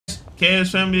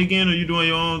Cash Family again, or you doing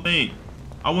your own thing?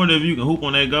 I wonder if you can hoop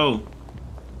on that goal.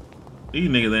 These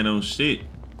niggas ain't on shit.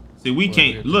 See, we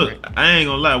can't look. I ain't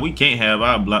gonna lie, we can't have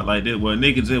our block like this. Where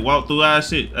niggas just walk through our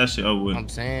shit. That shit over with. I'm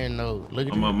saying no. Look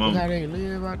at my mama. Look how they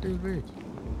live out this bitch.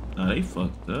 Nah, they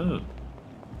fucked up.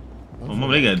 My mama,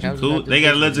 they got jacuzzi. They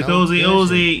got a little jacuzzi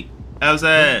Uzi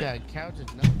outside. They got couches,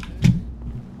 no cushion.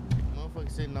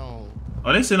 Motherfuckers sitting on.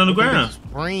 Oh, they sitting on the ground.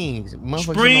 Springs.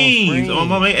 Springs. Oh, my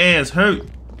mama, they ass hurt.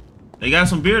 They got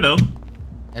some beer though.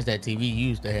 That's that TV you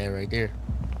used to have right there.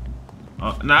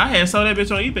 Nah, I had saw that bitch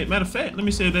on eBay. Matter of fact, let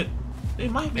me say that.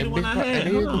 It might be the one I had.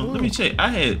 Hold on, let me check. I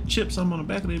had chips something on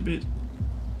the back of that bitch.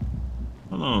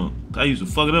 Hold on. I used to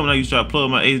fuck it up when I used to try to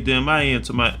plug my HDMI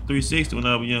into my 360 when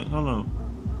I was young. Hold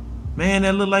on. Man,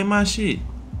 that look like my shit.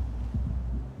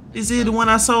 This is the one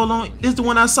I sold on. This the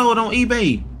one I sold on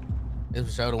eBay. This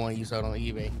was the one you sold on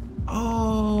eBay.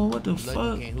 Oh, what the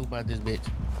fuck? You can't hoop out this bitch.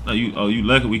 No, you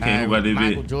lucky we can't hoop out this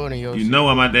bitch. Jordan, you know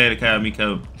why my daddy called me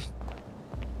Kobe.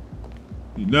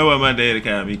 You know why my daddy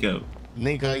called me Kobe.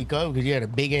 Nigga called you Kobe because you had a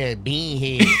big ass bean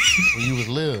head when you was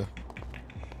little.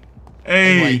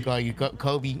 Hey. That's why you call you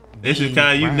Kobe. They should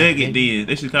call you Nugget then.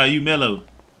 They should call you Mellow.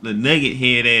 The Nugget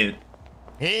head ass.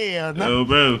 Hell no. Oh,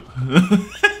 bro.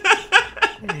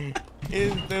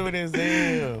 It's stupid as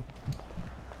hell.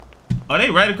 Oh, they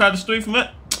right across the street from it?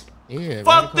 Yeah.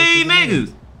 Fuck right these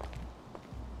niggas.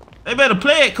 They better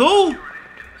play it cool.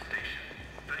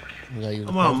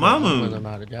 Come on, mama. Know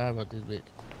how to drive out this bitch.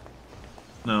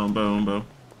 No, bro.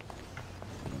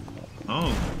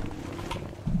 Oh.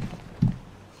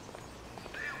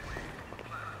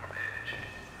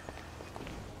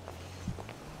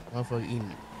 Motherfucker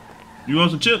eating. You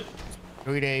want some chips?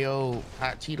 3-day-old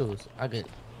hot Cheetos. I got.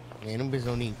 Man, them bitches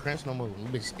don't need crunch no more. Them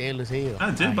bitches stale as hell.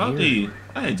 I just bought these.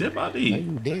 I just bought these. No,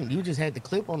 you didn't. You just had the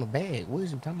clip on the bag. What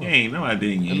is you talking about? Ain't no, I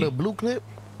didn't. The little blue clip.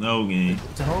 No, gang.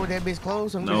 To hold that bitch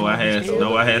close. No, I had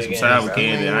some sour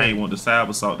candy. I ain't want the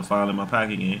sour salt to fall in my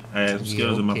pocket again. I had some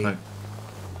Skittles in my pocket.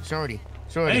 Shorty.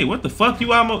 Hey, what the fuck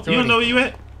you almost? You don't know where you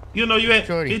at? You don't know where you at?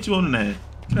 Shorty. Hit you on the 9.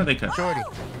 Get out that car. Shorty.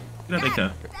 Get out that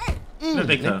car. Get out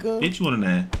that car. Hit you on the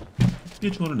 9.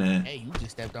 Get you on the 9. Hey, you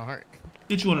just stepped on her.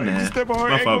 Get you on the 9. Step on her.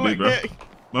 My fault, big bro.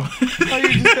 How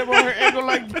you just step on her ankle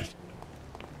like that?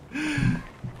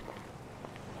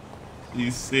 You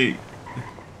sick.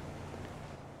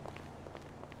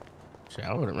 Shit,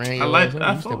 I would've ran.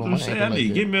 I thought you say I need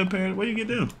to get me a pair. Where you get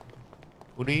them?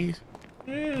 Who these?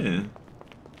 Yeah.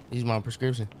 These my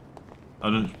prescription. Oh,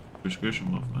 the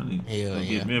prescription one. I need to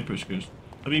get me a prescription.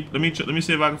 Let me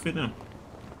see if I can fit them.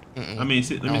 I mean, let me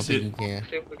see. You can.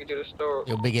 See if we can do the store.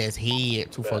 Your big ass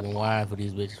head too fucking wide for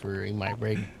these bitches. For he might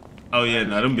break. Oh yeah,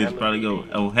 nah, them bitches probably go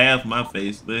on half my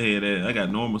face. Little head ass. I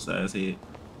got normal size head.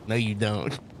 No, you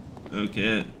don't.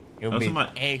 Okay. Your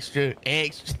bitch extra.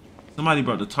 Somebody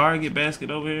brought the Target basket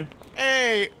over here.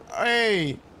 Hey,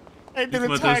 do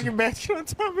the Target basket on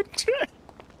top of the track.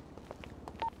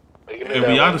 Hey,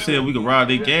 we ought to say we can rob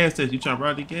the gas station. You trying to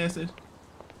rob the gas station?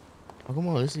 Oh, come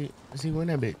on, let's see when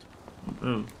that bitch.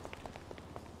 Bro,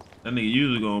 that nigga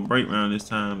usually gonna break around this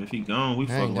time. If he gone, we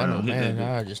fuck around.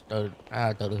 I just throw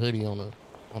the hoodie on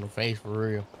the face for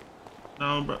real.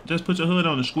 No, bro, just put your hood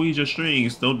on and squeeze your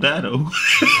strings. Don't die though.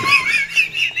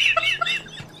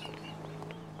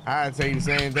 I'd tell you the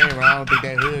same thing, but I don't think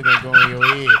that hood gonna go in your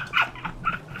head.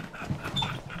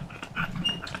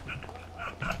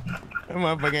 That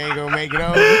motherfucker ain't gonna make it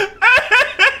over.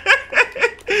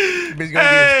 Bitch gonna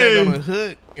get stuck on a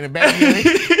hook in the back of your head.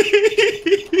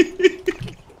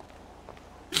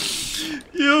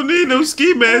 You don't need no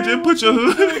ski mask. Just put your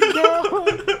hood.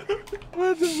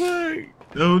 What the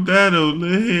fuck? Don't die though,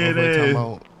 little head ass. Talking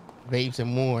about vapes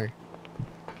and more.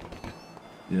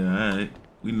 Yeah, alright.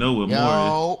 We know what more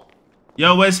is.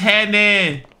 Yo, what's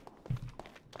happening?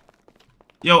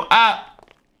 Yo,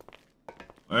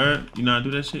 Alright, you know how to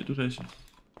do that shit? Do that shit.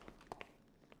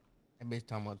 That bitch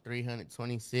talking about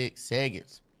 326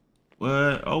 seconds.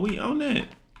 What? Oh, we on that.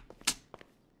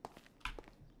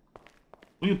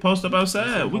 We can post up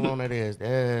outside. We on that is.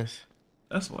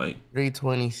 That's like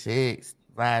 326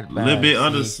 divided by a little bit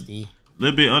 60.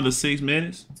 Little bit under 6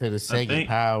 minutes. To the second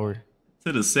power.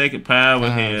 To the second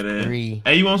power here, that.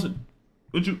 Hey, you want some?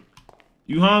 What you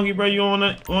hungry, bro? You on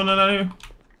that out here?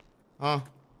 Huh?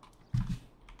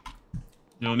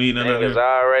 You don't need nothing out here? Niggas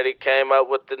already came up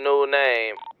with the new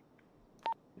name.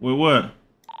 With what?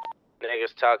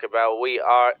 Niggas talk about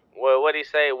what'd he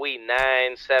say? We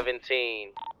 917.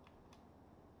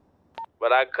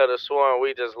 But I could have sworn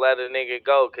we just let a nigga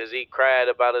go because he cried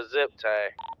about a zip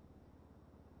tie.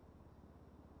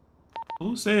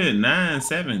 Who said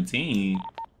 917?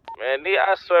 Man,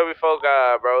 I swear before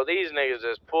God, bro, these niggas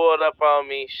just pulled up on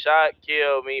me, shot,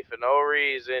 killed me for no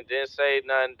reason, didn't say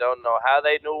nothing, don't know how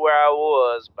they knew where I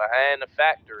was behind the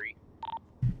factory.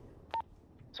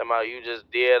 Somehow you just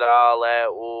did all that,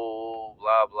 ooh,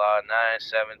 blah, blah,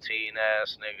 917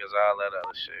 ass niggas, all that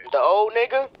other shit. The old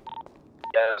nigga?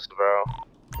 Yes, bro.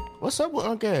 What's up with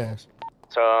Unc Ass?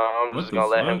 So I'm What just the gonna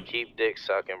let him fuck? keep dick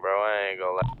sucking, bro. I ain't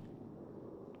gonna lie.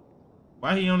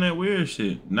 Why he on that weird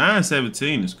shit?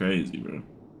 917 is crazy, bro.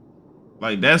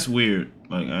 Like, that's weird.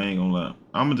 Like, I ain't gonna lie.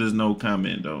 I'ma just no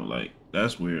comment, though. Like,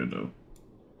 that's weird, though.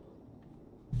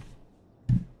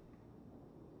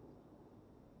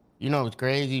 You know what's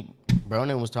crazy?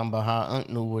 Bronin was talking about how Unc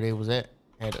knew where they was at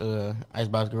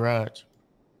Icebox Garage.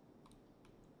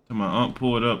 To my aunt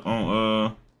pulled up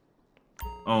to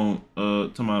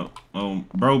my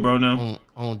bro now.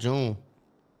 On June.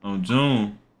 On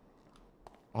June.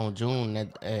 On June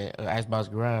at Icebox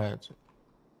Garage.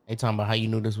 They talking about how you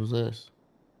knew this was us.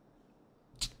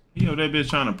 You know that bitch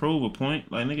trying to prove a point.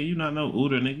 Like, nigga, you not no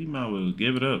Uter, nigga. You might as well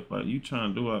give it up. Like, you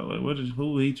trying to do all, like,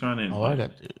 who he trying to invite? Oh, I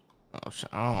got to.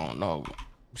 I don't know.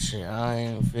 Shit, I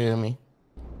ain't feel me.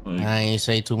 Like, I ain't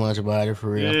say too much about it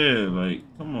for real. yeah, like,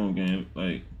 come on, gang.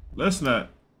 Like, let's not.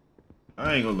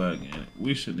 I ain't gonna lie, gang.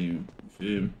 We shouldn't even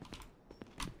feel me.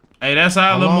 Hey, that's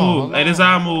our little move. Hey, this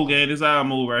our move, gang. This our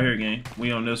move right here, gang.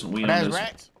 We on this one. We on this one.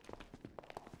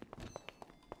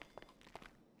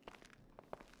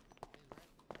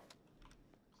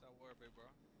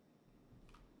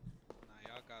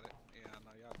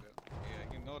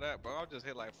 That, bro. I just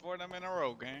hit like 4 of them in a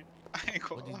row, gang. I ain't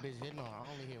gonna lie. What these bitches hitting on? I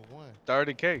only hit one.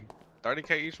 30K.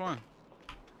 30K each one.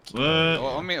 What?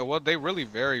 Well, I mean, well, they really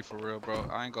vary for real, bro.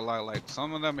 I ain't gonna lie. Like,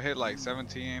 some of them hit like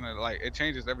 17, or like, it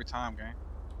changes every time, gang.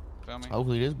 Feel me?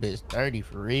 Hopefully this bitch 30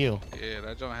 for real. Yeah,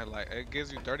 that joint had like, it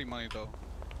gives you dirty money, though.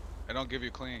 It don't give you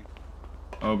clean.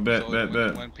 Oh, bet.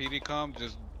 When PD come,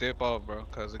 just dip off, bro.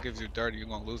 Because it gives you dirty. You're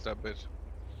gonna lose that bitch.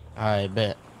 Alright,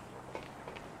 bet.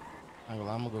 I'm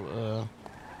gonna go,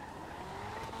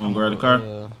 Gonna grab the car?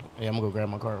 Yeah, I'm gonna go grab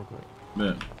my car real quick.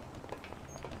 Bet.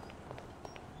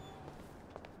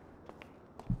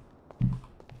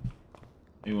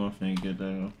 He won't finna get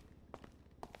that off.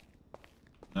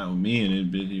 Not with me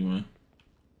in this bitch, he went.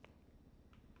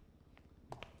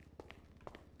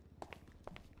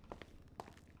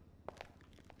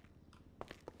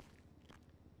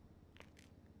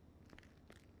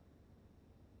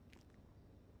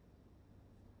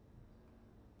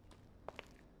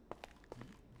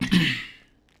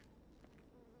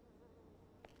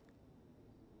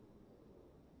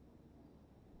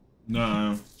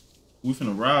 Nah, we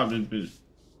finna rob this bitch.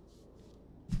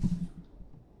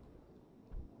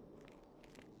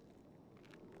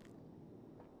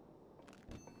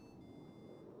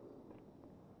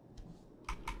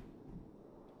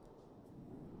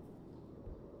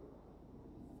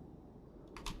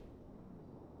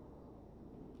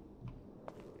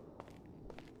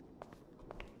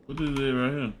 What is it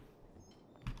right here?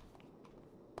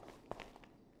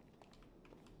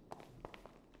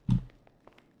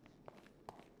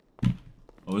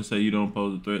 Oh, it say you don't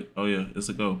pose a threat. Oh yeah, it's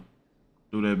a go.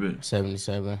 Do that bit.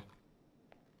 77.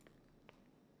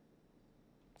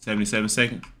 77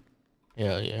 seconds.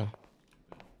 Yeah.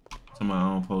 Somebody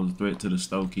don't pose a threat to the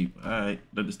storekeeper. All right,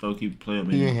 let the storekeeper play up.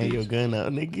 You ain't had your gun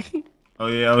out, nigga. Oh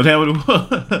yeah, that what it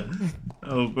was.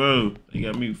 Oh bro, they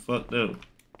got me fucked up.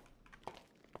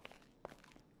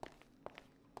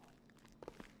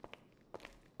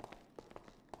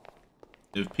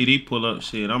 If PD pull up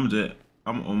shit, I'm bro,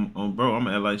 I'm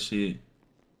gonna act like shit.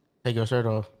 Take your shirt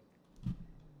off. I'm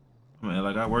gonna act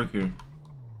like I work here.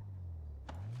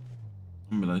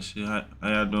 I'm gonna be like, shit, how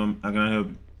y'all doing? How can I help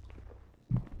you?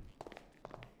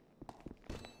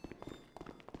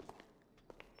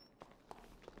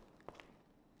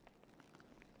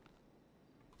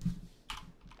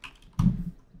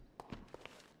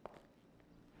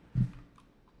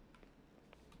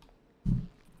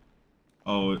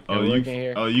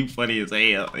 You funny as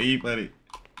hell. You funny.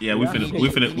 Yeah, we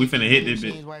finna hit this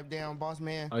bitch. Wipe down, boss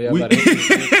man. Oh yeah,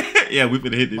 yeah, we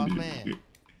finna hit this bitch.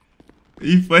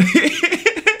 You funny.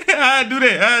 I do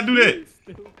that.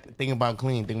 Think about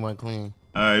clean.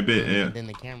 All right, bet. Yeah. And then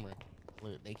the camera.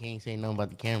 Look, they can't say nothing about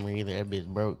the camera either. That bitch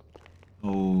broke.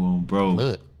 Oh, bro.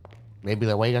 Look, they be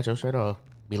like, why you got your shirt off?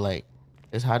 Be like,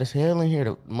 it's hot as hell in here.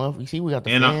 The motherfucker, see, we got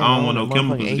the and fan I don't want on, no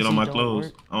chemicals to get on my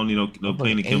clothes. I don't need no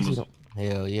cleaning chemicals.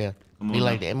 Hell yeah. Be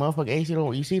like, that motherfucker AC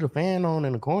don't. You see the fan on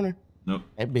in the corner? Nope.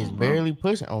 That bitch barely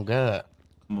pushing. Oh God.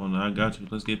 Come on, now, I got you.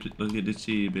 Let's get this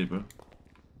cheese, bit, bro.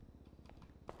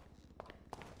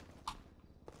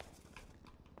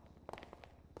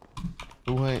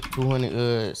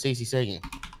 260 seconds.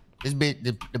 This bit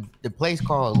the place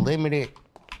called Limited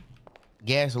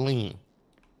Gasoline.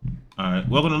 All right.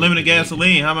 Welcome to Limited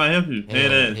Gasoline. How may I help you?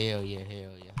 Hell yeah.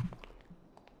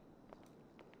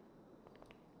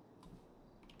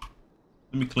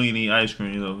 Let me clean these ice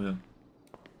creams over here.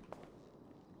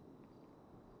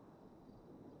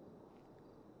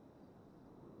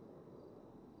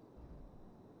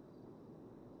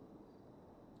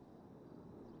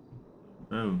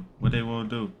 Bro, what they want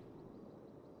to do?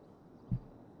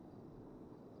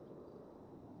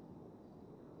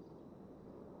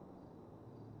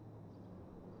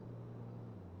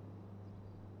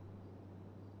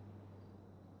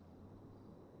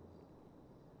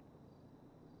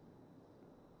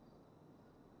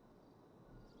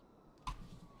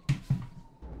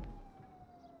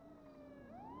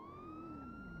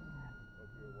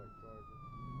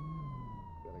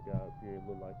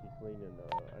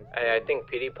 Hey, I think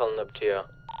PD pulling up to you.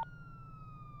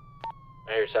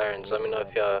 I hear sirens. Let me know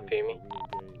if y'all feed me.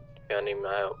 If y'all need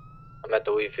my help. I'm at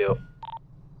the wheat field.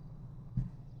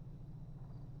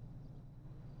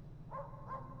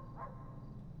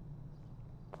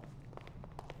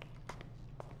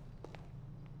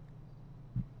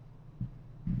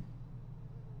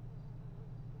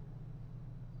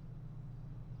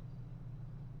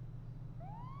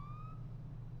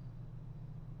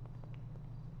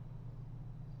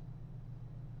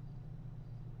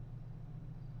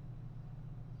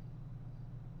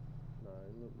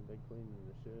 They cleaning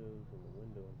the shelves and the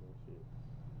windows and shit.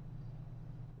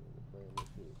 They're playing that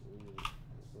shit weird.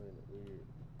 They're playing it weird.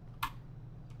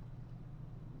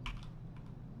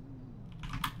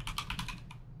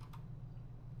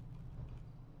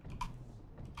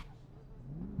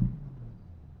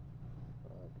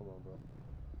 Alright, come on, bro.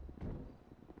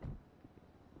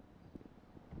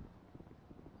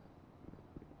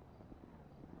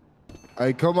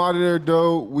 Hey, come out of there,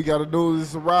 dude. We gotta do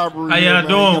this robbery. How y'all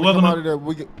doing? Welcome out of there.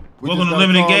 We welcome to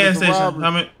Limited Gas Station.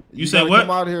 How many? You say what?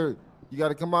 Come out of here. You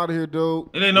gotta come out of here, dude.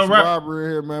 It ain't no robbery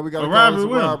in here, man. We gotta call this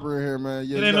robbery in here, man.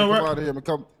 Yeah, it ain't no come out of here, man.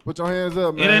 Come, put your hands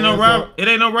up, man. It ain't no robbery. It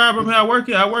ain't no robbery here. I work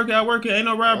here. Ain't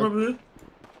no robbery up here.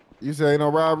 You say ain't no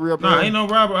robbery up there? Nah, ain't no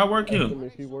robbery. I work here.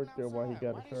 He worked there while he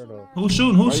got his shirt off. Who's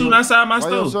shooting? Who's shooting outside my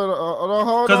stove?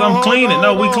 Cause I'm cleaning.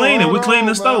 No, we cleaning. We cleaning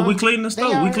the stove. We cleaning the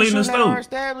stove. We cleaning the Our stove.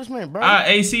 establishment, bro. Our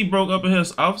AC broke up in here,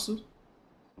 officer.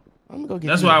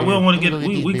 That's why I will want to get.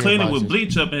 We cleaning with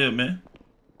bleach up in here, man.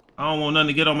 I don't want nothing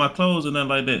to get on my clothes or nothing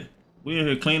like that. We in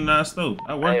here cleaning our stove.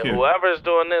 I work here. Whoever's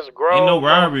doing this grove, ain't no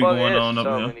robbery going on up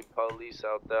so here. many police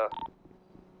out there.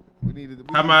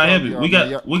 How may I help you? We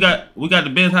got the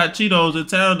best hot Cheetos in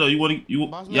town though.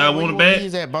 Y'all want a bag?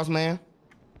 Where's that, boss man?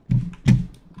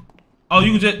 Oh,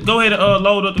 you can just go ahead and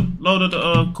load up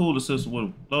the cooler system with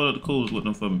them. Load up the coolers with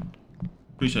them for me.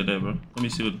 Appreciate that, bro. Let me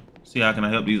see how can I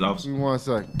help these officers. Give me 1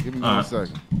 second. Give me 1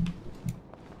 second.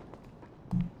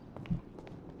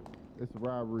 It's a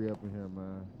robbery up in here,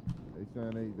 man.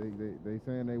 They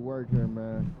saying they work here,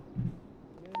 man.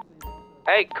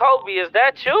 Hey, Kobe, is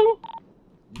that you?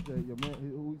 You say your man?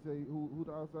 Who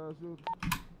the outside shooter?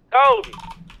 Kobe.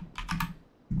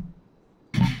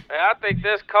 Hey, I think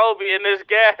there's Kobe in this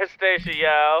gas station,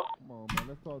 y'all. Come on, man.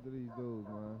 Let's talk to these dudes,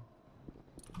 man.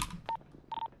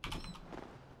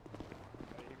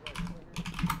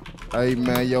 Hey,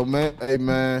 man, yo, man. Hey,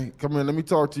 man. Come here. Let me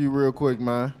talk to you real quick,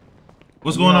 man.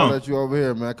 What's going on? I'll let you over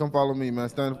here, man. Come follow me, man.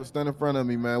 Stand in front of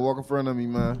me, man. Walk in front of me,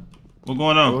 man. What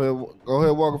going on? Go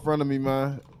ahead, walk in front of me,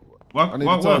 man. I need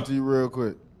to talk to you real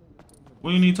quick. What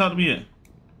do you need to talk to me at?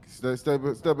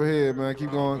 Step ahead, man.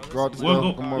 Keep going. Go out the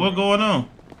stove. What going on?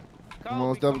 Come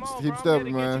on, keep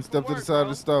stepping, man. Step to the side of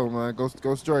the stove, man.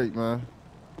 Go straight, man.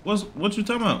 What you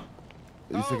talking about?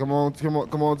 You said come on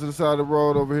to the side of the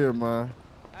road over here, man.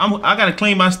 I gotta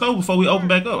clean my stove before we open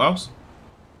back up, officer.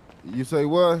 You say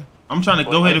what? I'm trying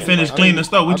to go ahead and finish cleaning the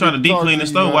stove. We trying to deep clean the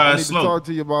stove while it's slow. I need to talk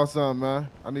to you about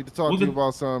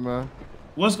something, man.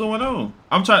 What's going on?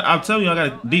 I'm telling you, I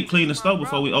gotta deep clean the stove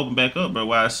before we open back up, bro.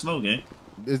 While it's slow, gang.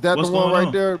 Is that the one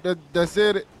right there that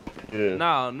said it? Yeah.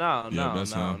 No.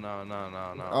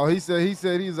 Oh, he said he's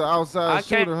an outside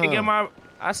shooter, huh?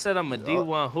 I said I'm a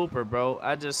D1 hooper, bro.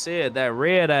 I just said that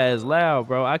red eye is loud,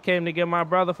 bro. I came to get my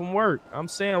brother from work. I'm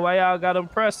saying, why y'all got him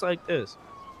pressed like this?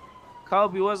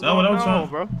 Kobe, what's going on,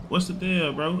 bro? What's the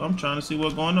deal, bro? I'm trying to see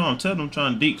what's going on. I'm telling them I'm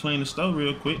trying to deep clean the stove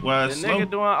real quick while it's slow. The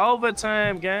nigga doing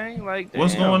overtime, gang. Like, damn.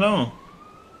 What's going on?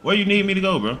 Where you need me to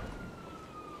go, bro?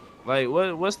 Like,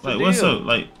 what's the deal? What's up?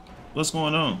 Like, what's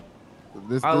going on?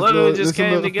 I literally just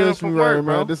came to get him from work,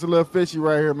 bro. Man. This is a little fishy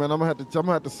right here, man. I'm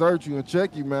gonna have to search you and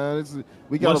check you, man.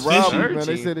 We got What's a robbery, fishy? man.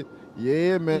 They said it.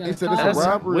 Yeah, man. They said it's a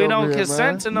robbery. We over don't here,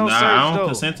 consent man. to no search, I don't though.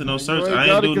 consent to no You search. ain't I ain't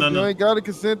gotta do nothing. You ain't got to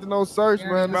consent to no search,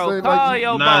 man. Bro, Say, call like,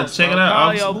 your Nah, boss, check bro. it out, Call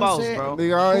officer. your Who boss, said- bro.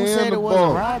 nigga, I Who am said the it was a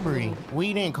boss. robbery?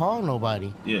 We didn't call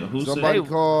nobody. Yeah, who Somebody said?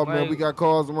 called, man. like- We got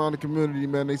calls around the community,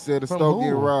 man. They said the From store who?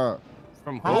 getting robbed.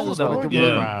 From How's who, this though? working?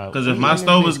 Yeah, because if We my in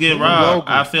store this was bitch getting clean. robbed,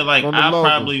 Local. I feel like From the I local.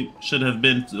 probably should have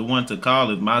been the one to call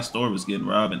if my store was getting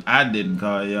robbed and I didn't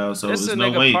call y'all. So This there's a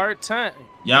no nigga way. part-time.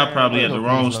 Y'all Man, probably ain't at the no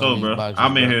wrong police store, loading bro. these boxes,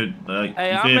 I'm in bro. here, like,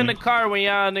 Hey, you I'm feel in me? the car when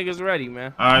y'all niggas ready,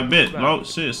 man. All right, bet. Long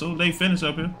shit. Soon as they finish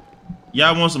up here.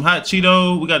 Y'all want some hot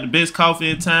Cheetos? We got the best coffee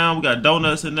in town. We got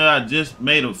donuts in there. I just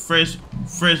made a fresh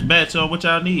batch on what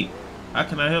y'all need. How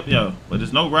can I help y'all? But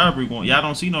there's no robbery going. Y'all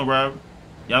don't see no robbery.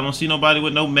 Y'all don't see nobody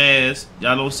with no mask.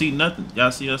 Y'all don't see nothing.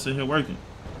 Y'all see us in here working.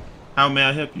 How may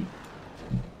I help you?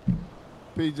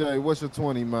 PJ, what's your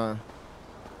 20, man?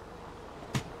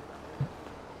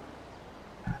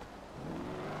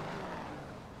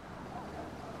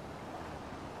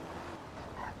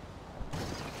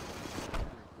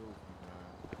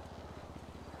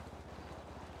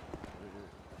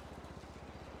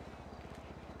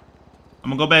 I'm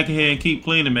gonna go back in here and keep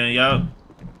cleaning, man. Y'all,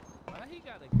 Why he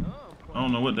got a gun? I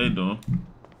don't know what they doing.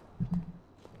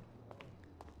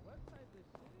 What type of shit?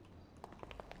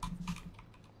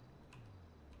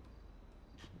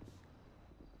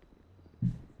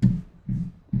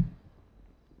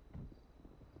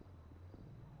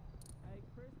 Hey,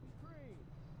 Krispy Kreme.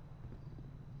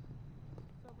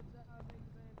 What's up with y'all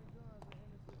niggas aiming guns at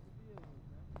innocent civilians,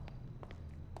 man?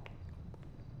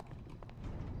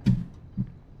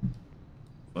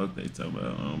 Fuck they talking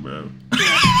about, bro. Hey,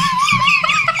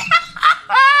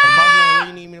 boss man, where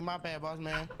you need me to mop at, boss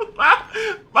man?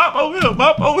 Mop over here,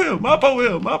 mop over here, mop over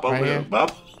here, mop over Right here, here?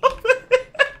 mop over here.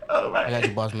 All I got right.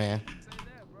 you, boss man. Say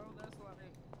that, bro. That's like,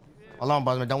 yeah. Hold on,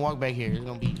 boss man. Don't walk back here. It's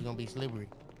gonna be slippery.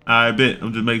 I bet.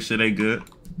 I'm just making sure they good.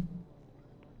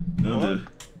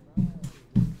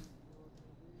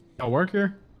 Y'all work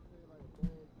here?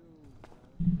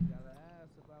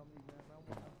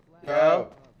 Yo,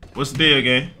 What's the deal,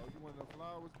 gang?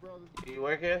 you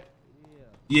work here?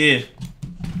 Yeah.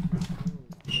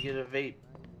 You get a vape.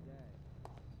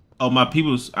 Oh, my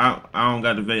people's. I don't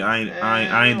got the vape.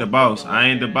 I ain't the boss. I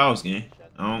ain't the boss, gang.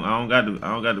 I don't got the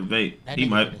vape. That He nigga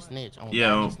might. with a snitch. On Yeah,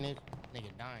 God, he on- snitch. Nigga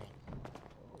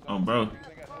dying. Bro.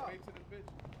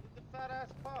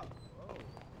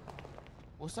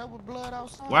 What's up with blood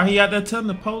outside? Why he out there telling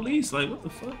the police? Like, what the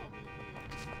fuck?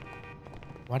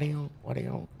 Why they on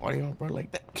bro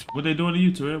like that? What they doing to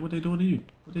you, Terrell? What they doing to you?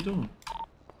 What they doing?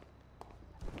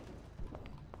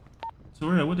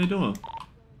 Terrell, what they doing?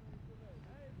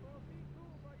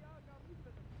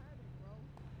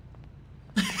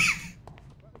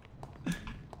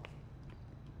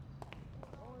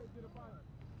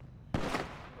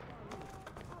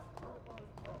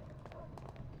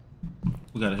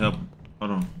 We gotta help him.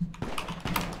 Hold on.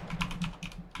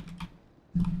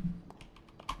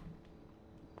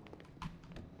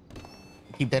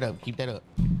 Keep that up. Keep that up.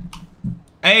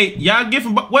 Hey, y'all give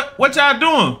him. What y'all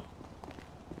doing?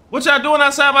 What y'all doing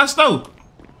outside my store?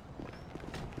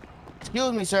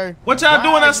 Excuse me, sir. What y'all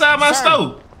doing Why- outside my sir,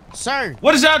 store? Sir.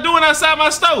 What is y'all doing outside my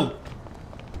store?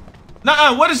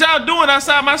 Nuh-uh, what is y'all doing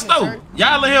outside my store? sir.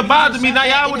 Y'all in here bothering me now.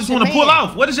 Y'all just want to pull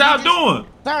off. What is y'all doing?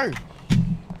 Sir.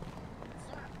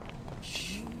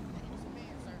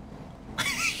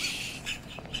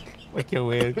 Wake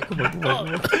your ass. Come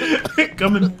on.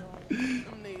 Coming.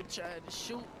 Them niggas tried to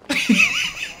shoot.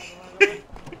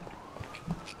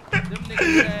 Them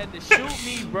niggas tried to shoot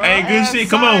me, bro. Hey, good shit.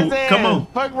 Come on. Come on.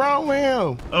 Fuck wrong with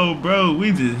him? Oh, bro,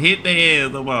 we just hit their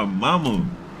ass on my mama.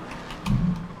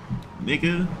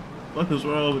 Nigga, what is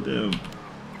wrong with them?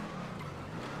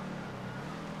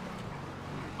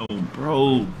 Oh,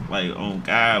 bro, like, oh,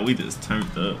 God, we just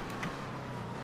turned up.